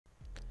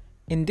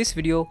In this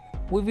video,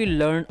 we will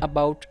learn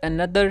about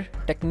another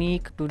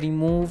technique to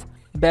remove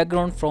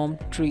background from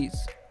trees.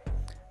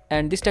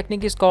 And this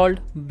technique is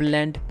called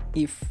blend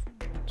if.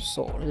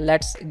 So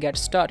let's get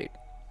started.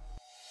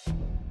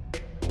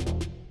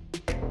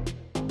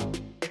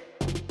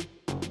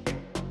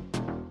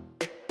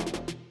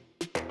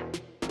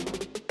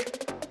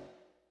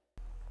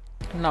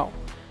 Now,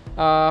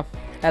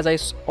 as I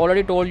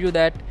already told you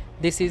that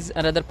this is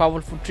another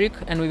powerful trick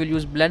and we will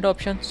use blend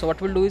option. So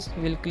what we'll do is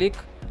we'll click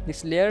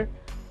this layer.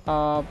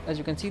 As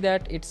you can see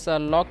that it's a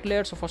locked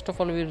layer, so first of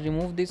all we'll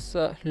remove this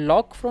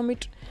lock from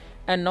it,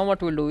 and now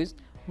what we'll do is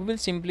we will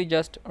simply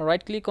just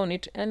right click on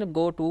it and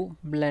go to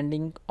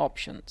blending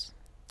options.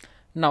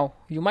 Now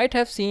you might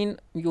have seen,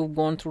 you've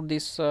gone through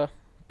this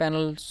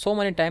panel so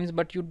many times,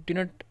 but you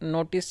didn't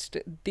notice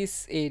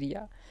this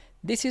area.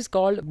 This is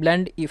called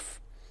blend if.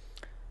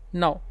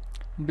 Now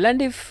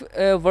blend if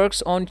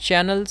works on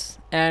channels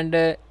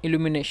and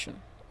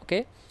illumination.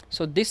 Okay,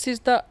 so this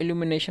is the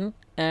illumination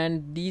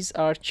and these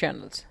are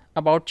channels.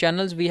 About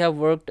channels we have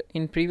worked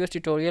in previous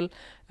tutorial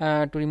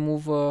to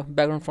remove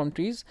background from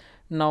trees.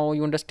 Now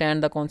you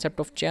understand the concept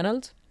of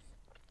channels.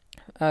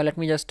 Let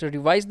me just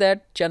revise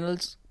that.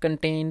 Channels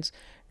contains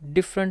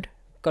different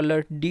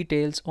color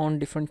details on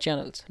different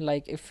channels.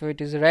 Like if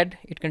it is red,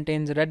 it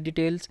contains red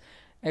details.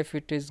 If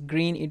it is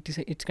green,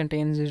 it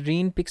contains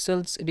green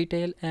pixels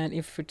detail, and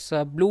if it's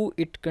blue,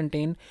 it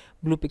contains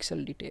blue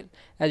pixel detail.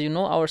 As you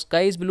know, our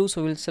sky is blue,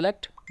 so we'll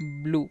select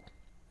blue.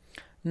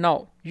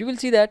 Now you will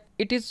see that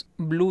it is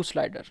blue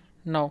slider.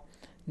 Now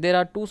there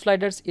are two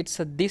sliders. It's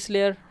this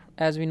layer,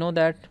 as we know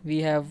that we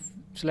have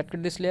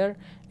selected this layer,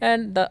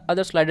 and the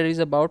other slider is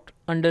about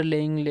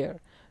underlaying layer.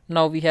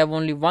 Now we have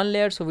only one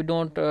layer, so we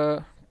don't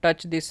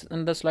touch this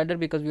under slider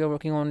because we are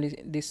working on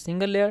this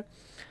single layer.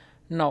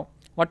 Now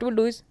what we'll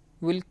do is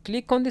we'll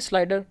click on the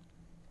slider,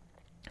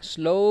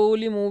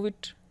 slowly move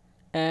it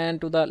and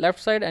to the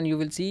left side, and you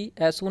will see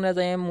as soon as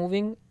I am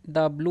moving,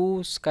 the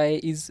blue sky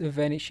is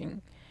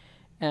vanishing.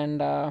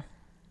 And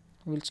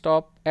we'll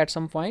stop at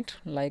some point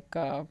like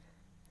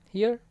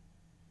here.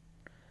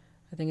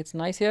 I think it's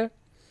nice here.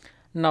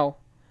 Now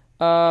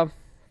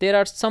there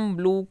are some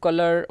blue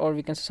color, or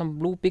we can say some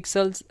blue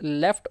pixels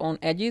left on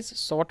edges.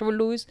 So what we'll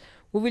do is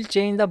we will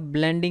change the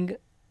blending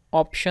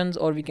options,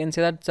 or we can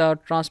say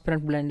that's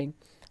transparent blending.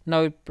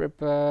 Now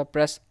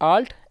press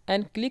Alt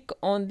and click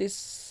on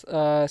this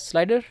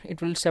slider.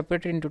 It will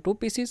separate it into two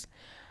pieces.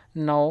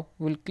 Now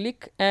we'll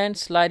click and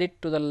slide it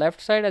to the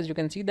left side. As you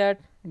can see that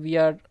we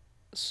are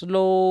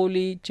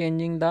slowly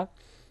changing the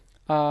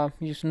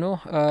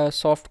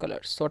soft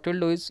colors. So what we'll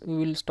do is we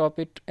will stop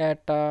it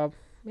at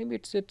maybe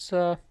it's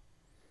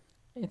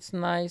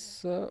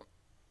nice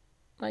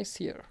nice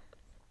here.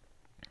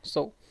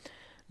 So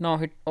now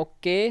hit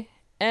OK,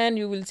 and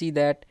you will see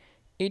that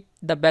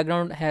the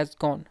background has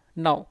gone.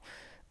 Now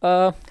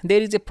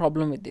there is a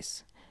problem with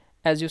this.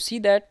 As you see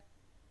that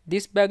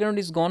this background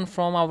is gone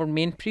from our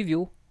main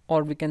preview,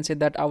 or we can say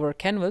that our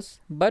canvas,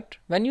 but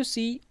when you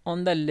see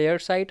on the layer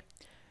side,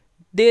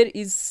 there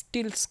is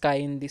still sky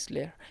in this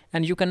layer,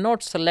 and you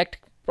cannot select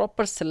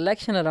proper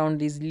selection around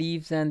these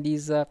leaves and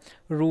these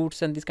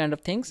roots and these kind of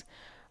things.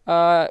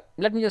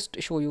 Let me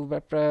just show you.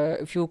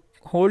 If you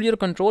hold your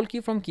control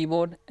key from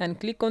keyboard and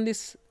click on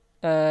this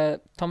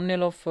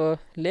thumbnail of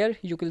layer,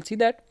 you will see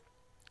that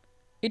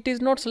it is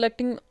not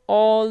selecting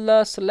all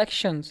the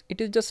selections.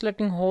 It is just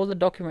selecting whole the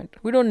document.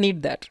 We don't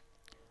need that.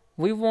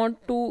 We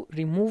want to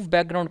remove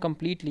background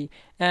completely,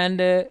 and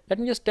let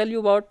me just tell you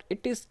about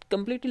it. Is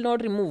completely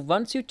not removed.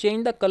 Once you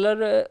change the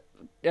color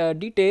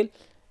detail,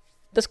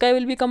 the sky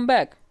will come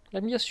back.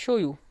 Let me just show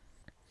you.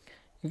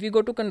 If you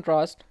go to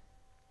contrast,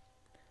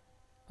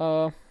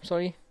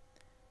 sorry,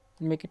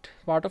 make it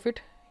part of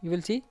it, you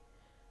will see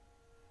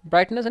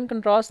brightness and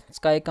contrast,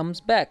 sky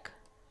comes back.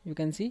 You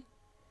can see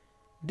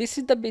this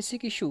is the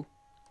basic issue.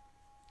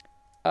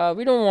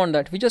 We don't want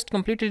that. We just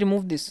completely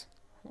remove this.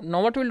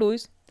 Now what we'll do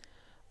is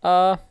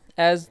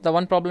as the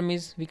one problem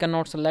is we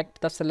cannot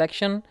select the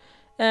selection,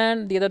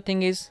 and the other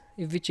thing is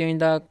if we change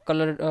the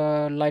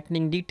color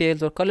lightning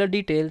details or color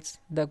details,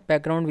 the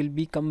background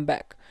will come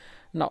back.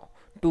 Now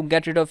to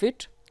get rid of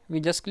it,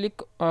 we just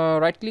click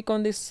right click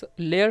on this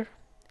layer,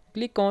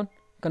 click on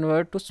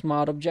convert to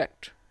smart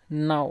object.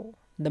 Now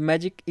the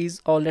magic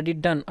is already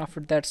done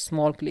after that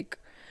small click.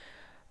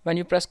 When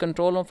you press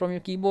Ctrl from your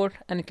keyboard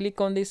and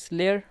click on this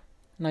layer,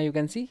 now you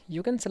can see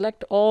you can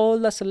select all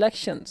the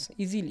selections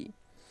easily.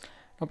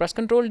 Now press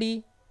Ctrl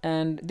D,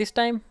 and this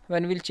time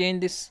when we'll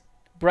change this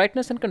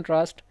brightness and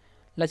contrast,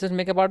 let's just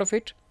make a part of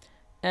it,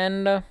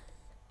 and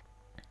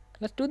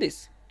let's do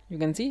this. You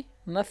can see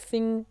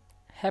nothing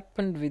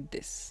happened with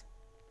this.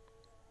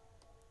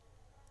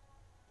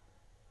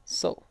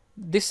 So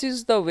this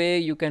is the way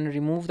you can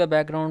remove the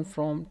background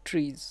from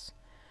trees.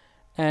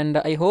 And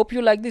I hope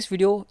you like this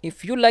video.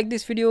 If you like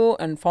this video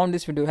and found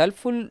this video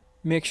helpful,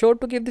 make sure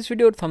to give this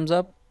video a thumbs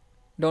up.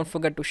 Don't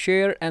forget to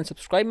share and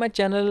subscribe my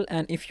channel,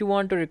 and if you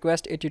want to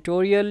request a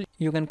tutorial,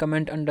 you can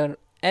comment under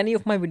any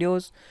of my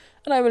videos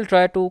and I will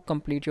try to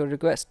complete your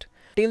request.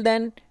 Till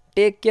then,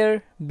 take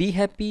care, be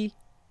happy,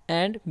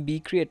 and be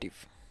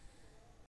creative.